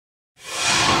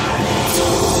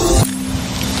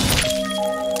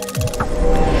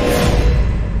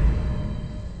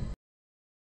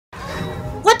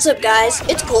What's up guys,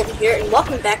 it's Colton here and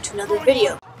welcome back to another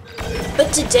video.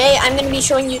 But today I'm going to be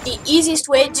showing you the easiest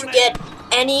way to get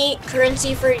any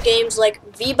currency for games like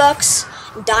V-Bucks,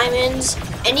 diamonds,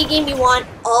 any game you want,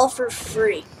 all for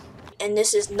free. And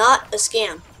this is not a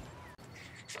scam.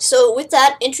 So with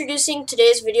that, introducing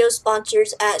today's video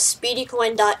sponsors at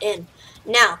speedycoin.in.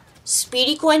 Now,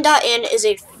 speedycoin.in is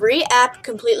a free app,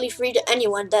 completely free to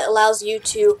anyone, that allows you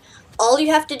to, all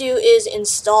you have to do is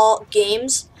install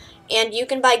games, and you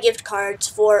can buy gift cards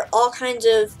for all kinds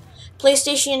of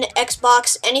PlayStation,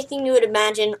 Xbox, anything you would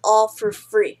imagine, all for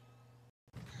free.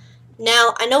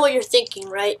 Now, I know what you're thinking,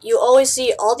 right? You always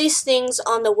see all these things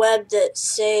on the web that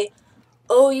say,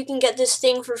 oh, you can get this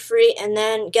thing for free, and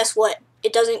then guess what?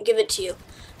 It doesn't give it to you.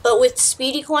 But with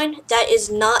SpeedyCoin, that is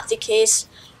not the case.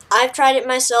 I've tried it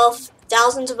myself.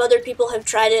 Thousands of other people have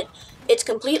tried it. It's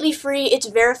completely free, it's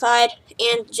verified,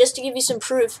 and just to give you some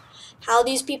proof, how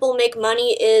these people make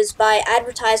money is by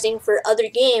advertising for other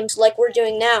games like we're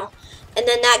doing now, and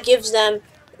then that gives them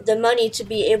the money to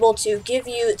be able to give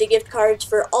you the gift cards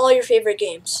for all your favorite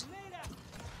games.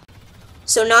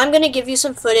 So now I'm going to give you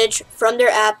some footage from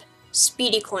their app,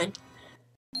 SpeedyCoin.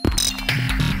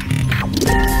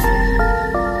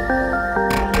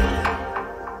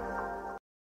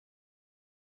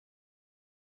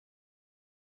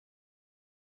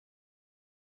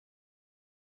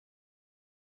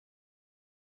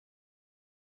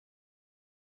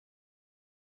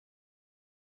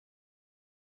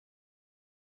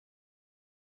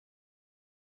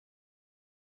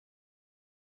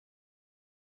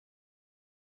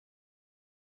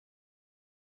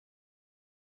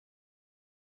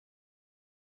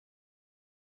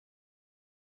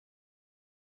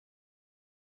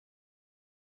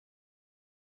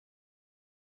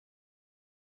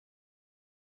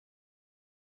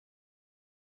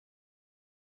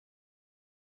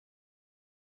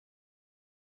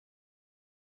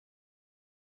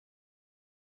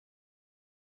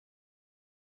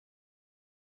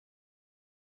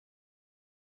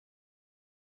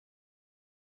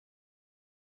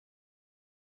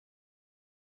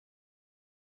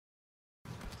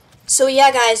 So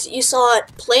yeah guys, you saw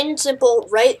it plain and simple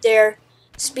right there,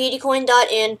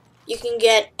 speedycoin.in. You can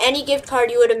get any gift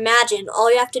card you would imagine. All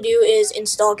you have to do is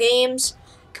install games,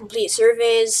 complete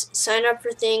surveys, sign up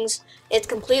for things. It's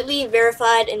completely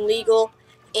verified and legal,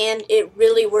 and it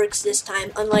really works this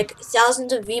time. Unlike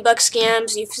thousands of V-Buck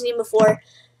scams you've seen before,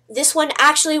 this one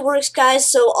actually works guys,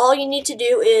 so all you need to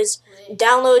do is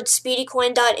download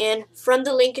speedycoin.in from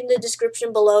the link in the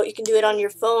description below. You can do it on your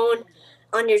phone,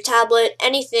 on your tablet,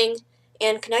 anything,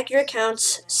 and connect your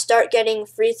accounts, start getting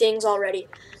free things already.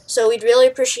 So we'd really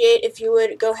appreciate if you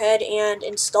would go ahead and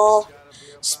install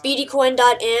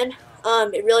speedycoin.in.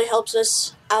 It really helps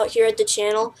us out here at the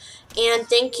channel, and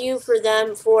thank you for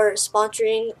them for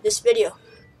sponsoring this video.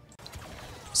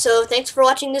 So thanks for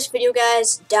watching this video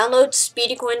guys. Download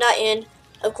speedycoin.in,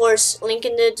 of course, link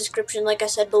in the description like I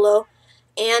said below.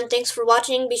 And thanks for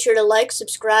watching. Be sure to like,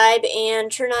 subscribe,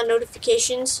 and turn on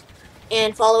notifications.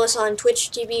 And follow us on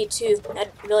Twitch TV too.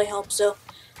 That really helps. So,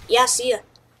 yeah, see ya.